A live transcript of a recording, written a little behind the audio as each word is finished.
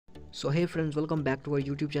So hey friends, welcome back to our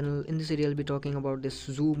YouTube channel. In this video I'll be talking about this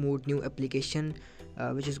Zoo Mode new application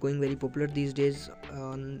which is going very popular these days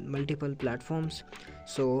on multiple platforms.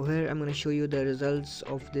 So here I'm going to show you the results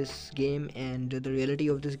of this game and the reality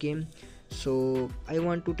of this game. So I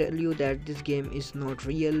want to tell you that this game is not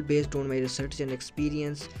real. Based on my research and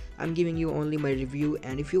experience, I'm giving you only my review,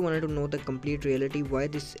 and if you wanted to know the complete reality why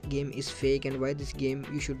this game is fake and why this game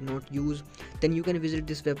you should not use, then you can visit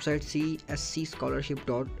this website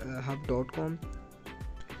cscscholarship.hub.com,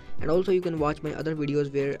 and also you can watch my other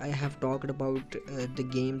videos where I have talked about the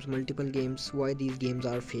games, multiple games, why these games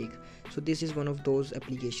are fake. So this is one of those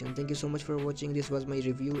applications. Thank you so much for watching. This was my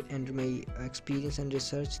review and my experience and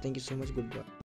research. Thank you so much. Goodbye.